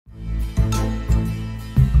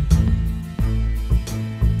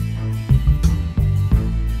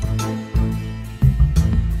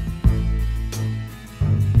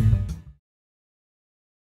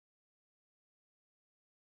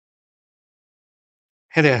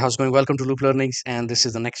Hey there, how's it going? Welcome to Loop Learnings, and this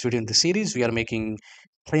is the next video in the series. We are making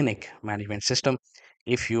clinic management system.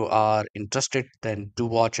 If you are interested, then do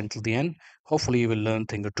watch until the end. Hopefully, you will learn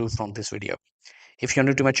thing or two from this video. If you're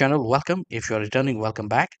new to my channel, welcome. If you're returning, welcome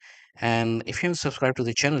back. And if you haven't subscribed to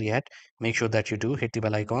the channel yet, make sure that you do hit the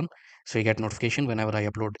bell icon so you get notification whenever I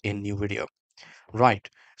upload a new video. Right.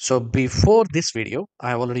 So before this video, I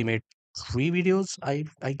have already made three videos,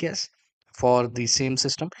 I guess, for the same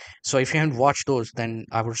system. So if you haven't watched those, then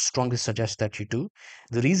I would strongly suggest that you do.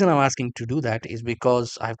 The reason I'm asking to do that is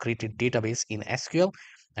because I've created database in SQL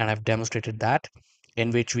and I've demonstrated that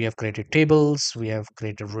in which we have created tables, we have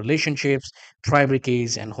created relationships, primary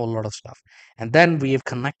keys, and a whole lot of stuff. And then we have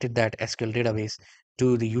connected that SQL database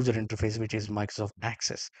to the user interface, which is Microsoft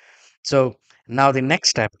Access. So now the next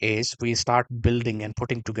step is we start building and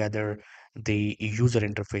putting together the user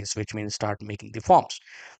interface, which means start making the forms.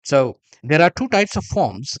 So there are two types of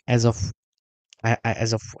forms as of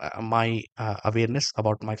my awareness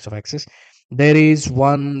about Microsoft Access. There is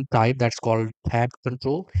one type that's called tab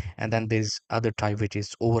control, and then there's other type which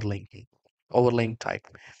is overlaying type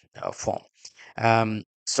form.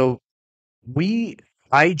 So we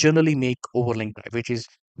I generally make overlink type,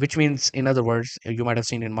 which means, in other words, you might have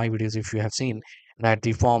seen in my videos, if you have seen, that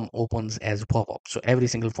the form opens as a pop-up. So every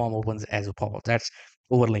single form opens as a pop-up. That's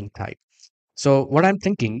overlink type. So what I'm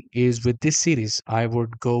thinking is, with this series, I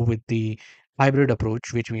would go with the hybrid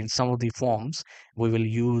approach, which means some of the forms we will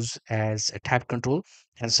use as a tab control,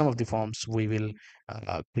 and some of the forms we will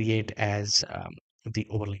create as the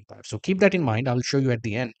overlink type. So keep that in mind. I'll show you at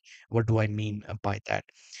the end what do I mean by that.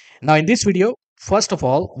 Now, in this video, first of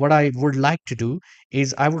all, what I would like to do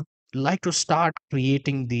is I would like to start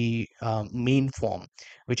creating the main form,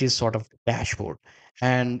 which is sort of dashboard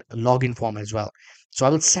and login form as well. So I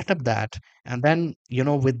will set up that, and then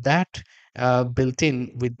with that built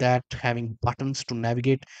in, with that having buttons to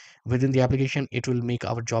navigate within the application, it will make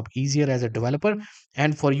our job easier as a developer,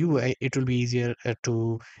 and for you, it will be easier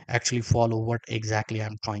to actually follow what exactly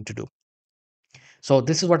I'm trying to do. So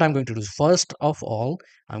this is what I'm going to do. First of all,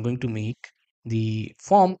 I'm going to make the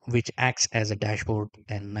form which acts as a dashboard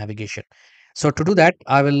and navigation. So to do that,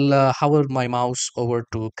 I will hover my mouse over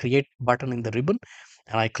to create button in the ribbon,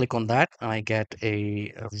 and I click on that and I get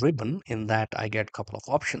a ribbon. In that, I get a couple of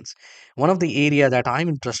options. One of the area that I'm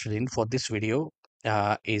interested in for this video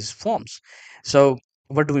is forms. So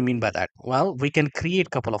what do we mean by that? Well, we can create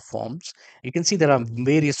a couple of forms. You can see there are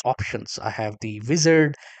various options. I have the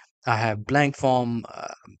wizard, I have blank form,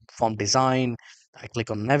 form design. I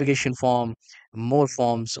click on navigation form, more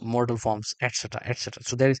forms, modal forms, etc., etc.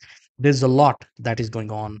 So there's a lot that is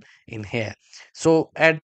going on in here. So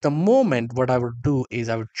at the moment, what I would do is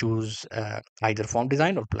I would choose either form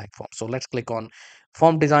design or blank form. So let's click on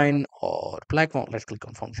form design or blank form. Let's click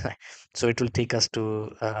on form design. So it will take us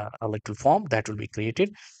to a little form that will be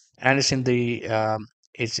created, and it's in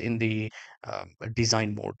the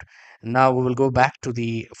design mode. Now we will go back to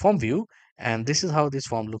the form view, and this is how this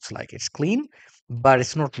form looks like. It's clean, but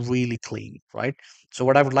it's not really clean, right? So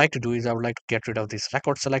what I would like to do is I would like to get rid of this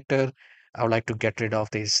record selector. I would like to get rid of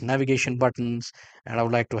these navigation buttons, and I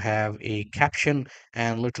would like to have a caption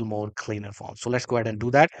and a little more cleaner form. So let's go ahead and do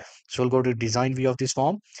that. So we'll go to design view of this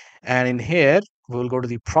form, and in here we will go to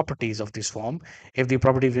the properties of this form. If the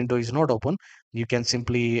property window is not open, you can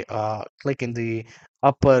simply click in the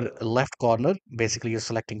upper left corner. Basically, you're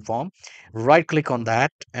selecting form, right click on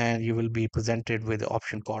that, and you will be presented with the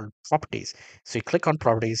option called properties. So you click on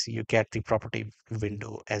properties, you get the property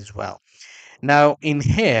window as well. Now in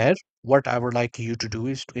here, what I would like you to do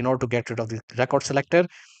is, in order to get rid of the record selector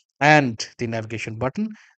and the navigation button,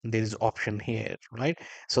 there is option here, right?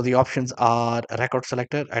 So the options are record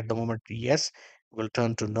selector at the moment, yes, will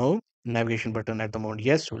turn to no. Navigation button at the moment,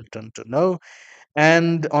 yes, will turn to no.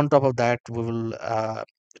 And on top of that, we will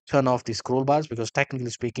turn off the scroll bars, because technically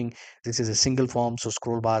speaking, this is a single form, so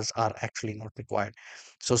scroll bars are actually not required.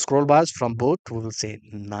 So scroll bars from both, we will say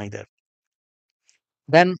neither.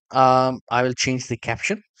 Then I will change the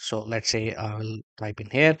caption. So let's say I will type in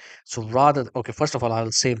here. So rather, okay, first of all, I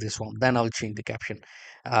will save this form, then I will change the caption.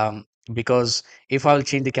 Because if I will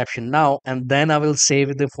change the caption now and then I will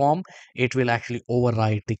save the form, it will actually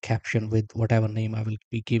override the caption with whatever name I will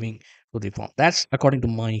be giving to the form. That's according to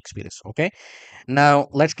my experience. Okay. Now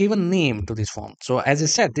let's give a name to this form. So as I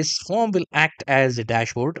said, this form will act as a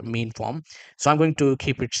dashboard main form. So I'm going to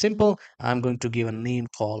keep it simple. I'm going to give a name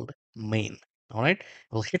called main. All right.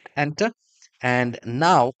 We'll hit enter. And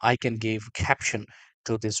now I can give caption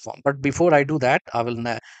to this form. But before I do that,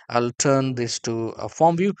 I'll turn this to a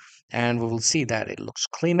form view, and we will see that it looks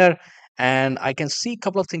cleaner. and I can see a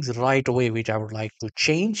couple of things right away which I would like to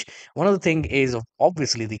change. One of the thing is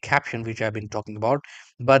obviously the caption which I've been talking about,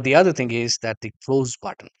 but the other thing is that the close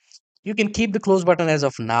button. You can keep the close button as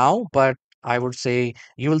of now, but I would say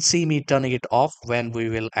you will see me turning it off when we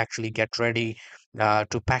will actually get ready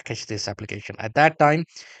to package this application. At that time,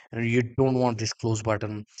 you don't want this close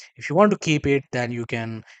button. If you want to keep it, then you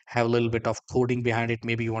can have a little bit of coding behind it.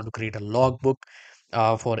 Maybe you want to create a logbook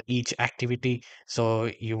for each activity. So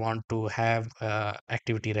you want to have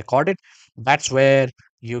activity recorded. That's where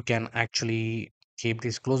you can actually keep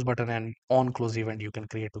this close button, and on close event you can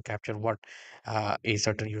create to capture what a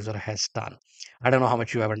certain user has done. I don't know how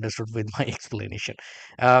much you have understood with my explanation.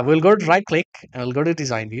 We'll go to right click, and I'll go to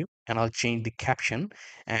design view, and I'll change the caption.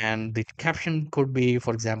 And the caption could be,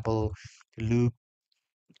 for example, loop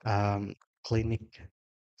clinic,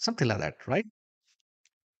 something like that, right?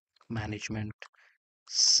 Management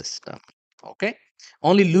system. Okay.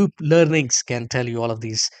 Only loop learnings can tell you all of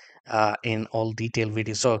these in all detailed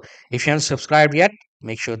videos. So if you haven't subscribed yet,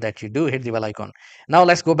 make sure that you do hit the bell icon. Now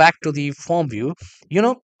let's go back to the form view.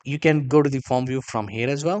 You can go to the form view from here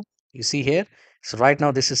as well. You see here. So right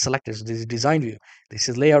now this is selected. So this is design view. This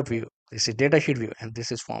is layout view. This is datasheet view, and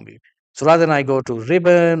this is form view. So rather than I go to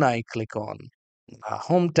ribbon, I click on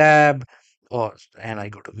home tab, or and I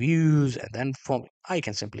go to views and then form. I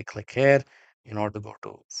can simply click here in order to go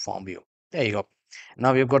to form view. There you go.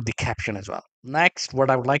 Now we've got the caption as well. Next, what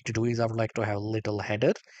I would like to do is I would like to have a little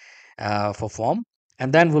header for form,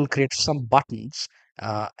 and then we'll create some buttons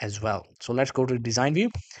as well. So let's go to design view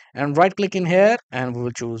and right click in here, and we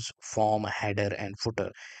will choose form header and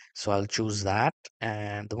footer. So I'll choose that,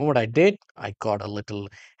 and the moment I did, I got a little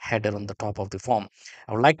header on the top of the form.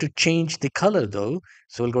 I would like to change the color though,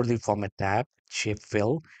 so we'll go to the format tab, shape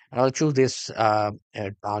fill, and I'll choose this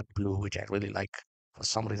dark blue, which I really like. For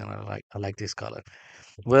some reason I like this color.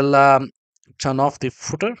 We'll turn off the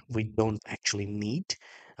footer. We don't actually need.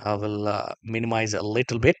 We'll minimize a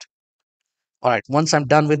little bit. All right, once I'm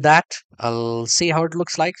done with that, I'll see how it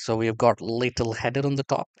looks like. So we've got little header on the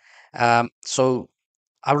top. So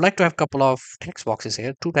I would like to have a couple of text boxes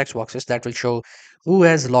here, two text boxes that will show who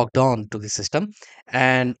has logged on to the system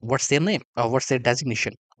and what's their name or what's their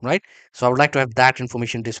designation, right? So I would like to have that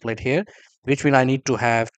information displayed here, which means I need to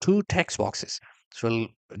have two text boxes. So we'll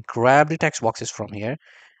grab the text boxes from here,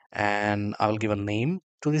 and I will give a name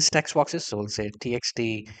to these text boxes. So we'll say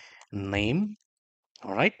txt name,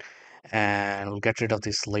 all right, and we'll get rid of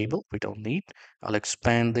this label we don't need. I'll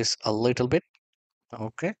expand this a little bit,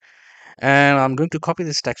 okay, and I'm going to copy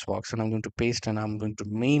this text box and I'm going to paste and I'm going to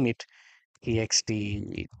name it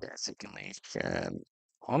txt designation.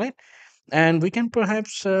 All right, and we can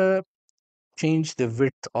perhaps change the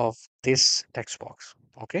width of this text box,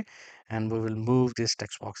 okay, and we will move this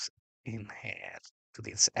text box in here to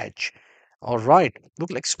this edge. All right,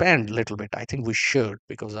 we'll expand a little bit. I think we should,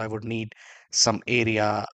 because I would need some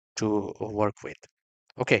area to work with.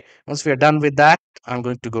 Okay, once we are done with that, I'm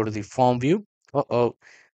going to go to the form view. Uh-oh,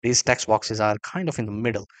 these text boxes are kind of in the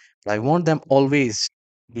middle, but I want them always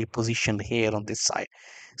be positioned here on this side.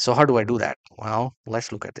 So how do I do that? Well,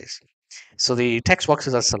 let's look at this. So the text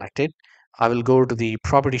boxes are selected. I will go to the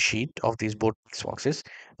property sheet of these both text boxes.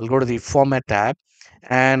 We'll go to the format tab,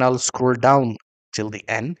 and I'll scroll down till the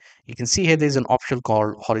end. You can see here there's an option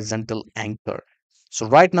called horizontal anchor. So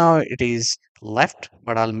right now it is left,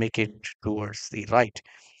 but I'll make it towards the right.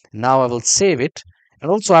 Now I will save it. And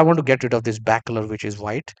also I want to get rid of this back color, which is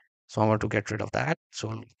white. So I want to get rid of that. So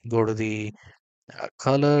I'll go to the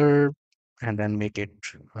color and then make it,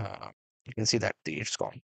 you can see that it's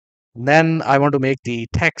gone. Then I want to make the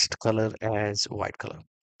text color as white color.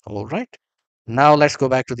 All right. Now let's go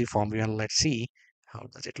back to the form view and let's see how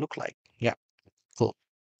does it look like. Yeah, cool.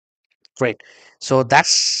 Great. So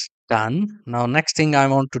that's done. Now, next thing I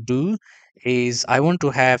want to do is I want to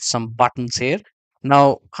have some buttons here.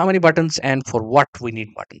 Now, how many buttons and for what we need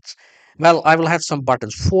buttons? Well, I will have some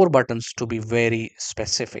buttons, four buttons to be very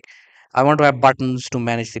specific. I want to have buttons to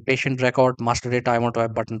manage the patient record, master data. I want to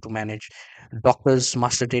have button to manage doctors,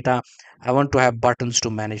 master data. I want to have buttons to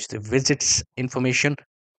manage the visits information.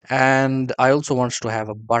 And I also want to have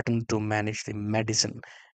a button to manage the medicine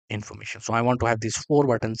information. So I want to have these four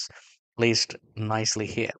buttons placed nicely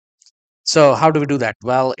here. So how do we do that?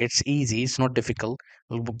 Well, it's easy. It's not difficult.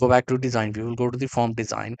 We'll go back to design view. We'll go to the form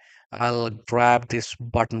design. I'll grab this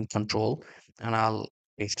button control and I'll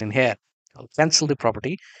paste in here. I'll cancel the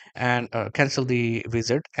property and cancel the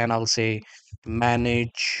wizard, and I'll say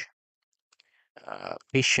manage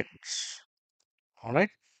patients. All right,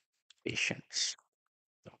 patients.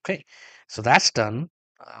 Okay, so that's done.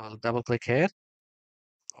 I'll double click here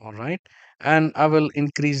All right. And I will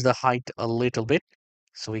increase the height a little bit.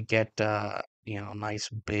 So we get, nice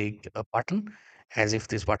big button as if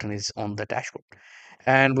this button is on the dashboard.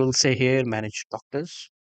 And we'll say here, manage doctors.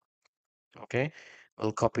 Okay.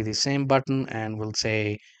 We'll copy the same button and we'll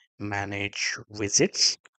say manage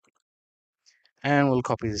visits. And we'll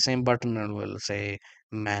copy the same button and we'll say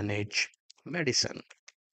manage medicine.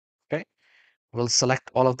 Okay. We'll select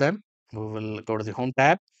all of them. We will go to the home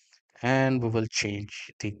tab and we will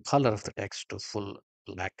change the color of the text to full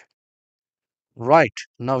black. Right.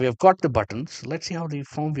 Now we have got the buttons. Let's see how the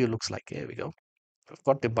form view looks like. Here we go. We've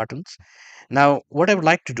got the buttons. Now, what I would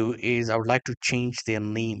like to do is I would like to change their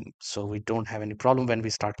name so we don't have any problem when we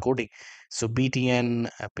start coding. So BTN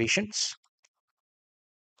patients.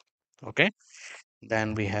 Okay.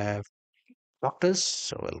 Then we have doctors.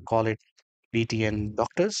 So we'll call it BTN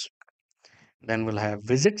doctors. Then we'll have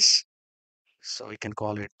visits. So we can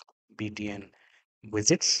call it BTN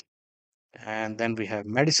visits. And then we have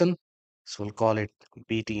medicine. So we'll call it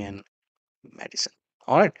BTN medicine.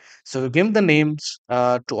 All right. So we give the names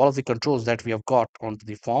to all of the controls that we have got onto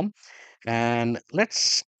the form. And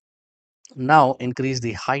let's now increase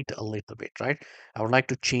the height a little bit, right? I would like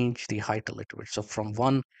to change the height a little bit. So from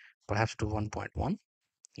 1 perhaps to 1.1.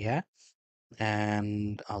 Yeah.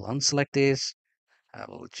 And I'll unselect this. I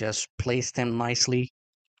will just place them nicely.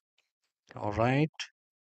 All right.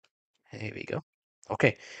 Here we go.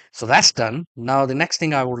 Okay, so that's done. Now the next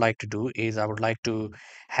thing I would like to do is I would like to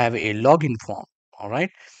have a login form. All right.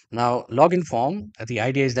 Now login form, the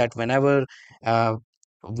idea is that whenever uh,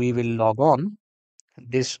 we will log on,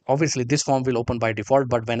 this obviously this form will open by default,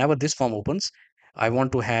 but whenever this form opens, I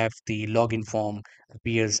want to have the login form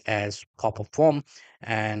appears as pop-up form,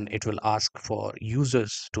 and it will ask for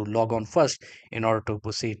users to log on first in order to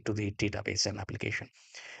proceed to the database and application.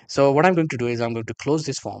 So what I'm going to do is I'm going to close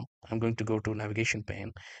this form. I'm going to go to navigation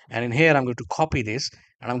pane, and in here I'm going to copy this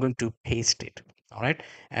and I'm going to paste it. All right.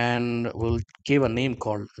 And we'll give a name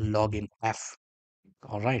called login F.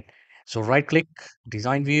 All right. So right click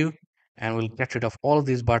design view and we'll get rid of all of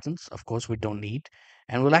these buttons. Of course, we don't need,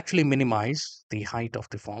 and we'll actually minimize the height of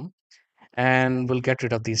the form, and we'll get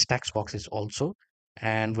rid of these text boxes also,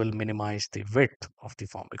 and we'll minimize the width of the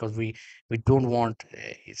form because we don't want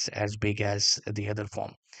it's as big as the other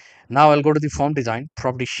form. Now I'll go to the form design,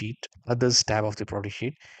 property sheet, others tab of the property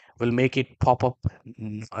sheet. We'll make it pop up.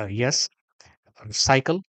 Yes.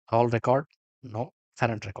 Cycle, all record. No,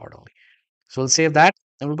 current record only. So we'll save that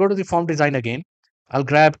and we'll go to the form design again. I'll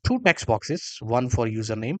grab two text boxes, one for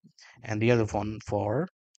username and the other one for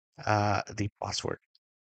the password.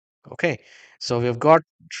 Okay. So we've got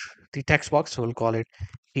the text box. So we'll call it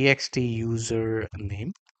txt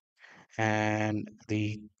username, and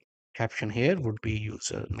the caption here would be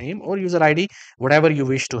username or user ID, whatever you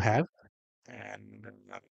wish to have. And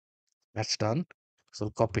that's done. So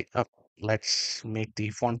copy up. Let's make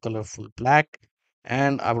the font color full black.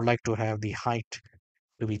 And I would like to have the height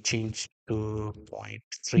to be changed to zero point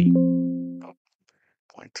 0.3, zero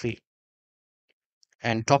point 0.3,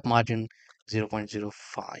 and top margin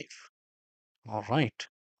 0.05. All right.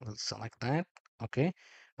 We'll select that. Okay.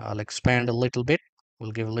 I'll expand a little bit.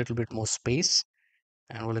 We'll give a little bit more space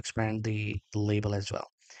and we'll expand the label as well.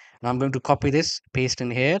 Now I'm going to copy this, paste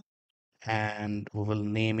in here, and we will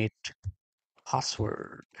name it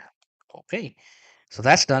password. Okay, so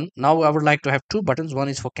that's done. Now I would like to have two buttons. One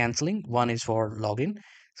is for canceling, one is for login.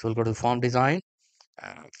 So we'll go to form design,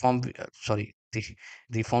 sorry,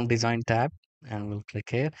 the form design tab, and we'll click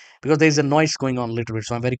here because there's a noise going on a little bit.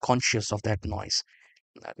 So I'm very conscious of that noise.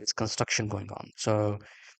 That is construction going on. So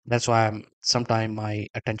that's why I'm sometimes my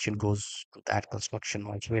attention goes to that construction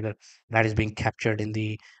noise, whether that is being captured in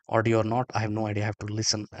the audio or not. I have no idea. I have to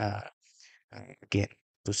listen again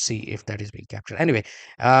to see if that is being captured. Anyway,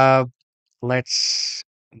 uh, let's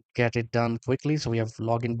get it done quickly. So we have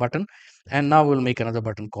login button, and now we'll make another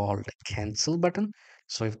button called cancel button.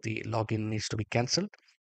 So if the login needs to be canceled,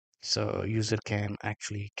 so user can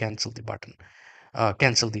actually cancel the button,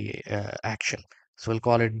 cancel the action. So we'll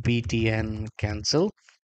call it btn cancel,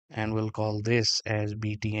 and we'll call this as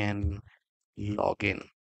btn login.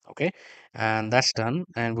 Okay, and that's done.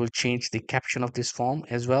 And we'll change the caption of this form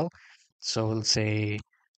as well. So we'll say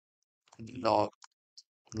log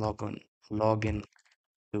login login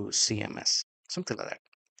to CMS, something like that.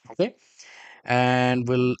 Okay, and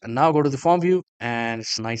we'll now go to the form view, and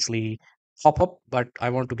it's nicely pop up. But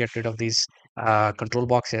I want to get rid of these control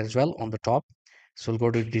box as well on the top. So we'll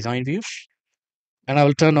go to design view, and I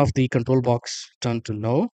will turn off the control box, turn to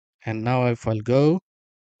no. And now if I'll go,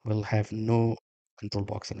 we'll have no control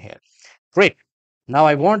box in here. Great. Now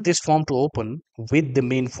I want this form to open with the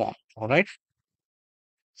main form. All right.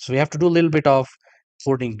 So we have to do a little bit of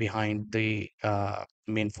coding behind the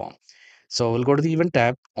main form. So we'll go to the event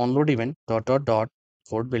tab, onload event, dot, dot, dot,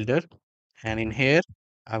 code builder. And in here,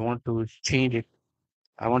 I want to change it.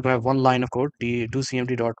 I want to have one line of code, do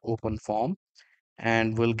cmd dot open form,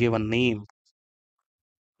 and we'll give a name,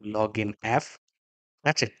 login f.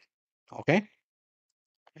 That's it. Okay.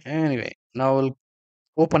 Anyway, now we'll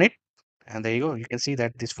open it, and there you go. You can see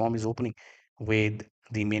that this form is opening with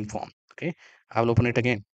the main form. Okay. I will open it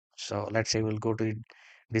again. So let's say we'll go to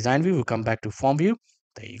design view, we'll come back to form view.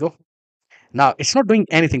 There you go. Now it's not doing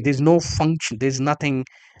anything. There's no function. There's nothing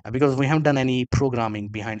because we haven't done any programming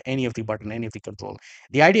behind any of the button, any of the control.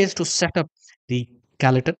 The idea is to set up the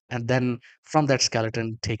skeleton and then from that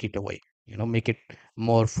skeleton take it away. Make it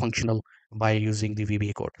more functional by using the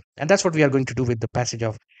VBA code. And that's what we are going to do with the passage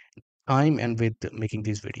of time and with making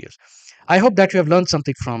these videos. I hope that you have learned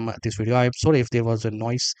something from this video. I'm sorry if there was a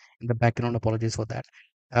noise in the background. Apologies for that.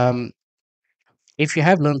 Um, if you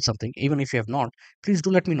have learned something, even if you have not, please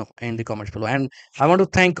do let me know in the comments below. And I want to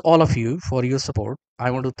thank all of you for your support.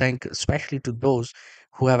 I want to thank especially to those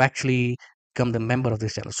who have actually become the member of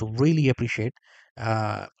this channel. So really appreciate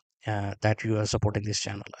uh, that you are supporting this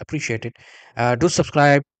channel. Appreciate it. Do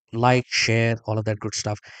subscribe, like, share, all of that good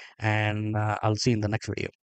stuff. And I'll see you in the next video.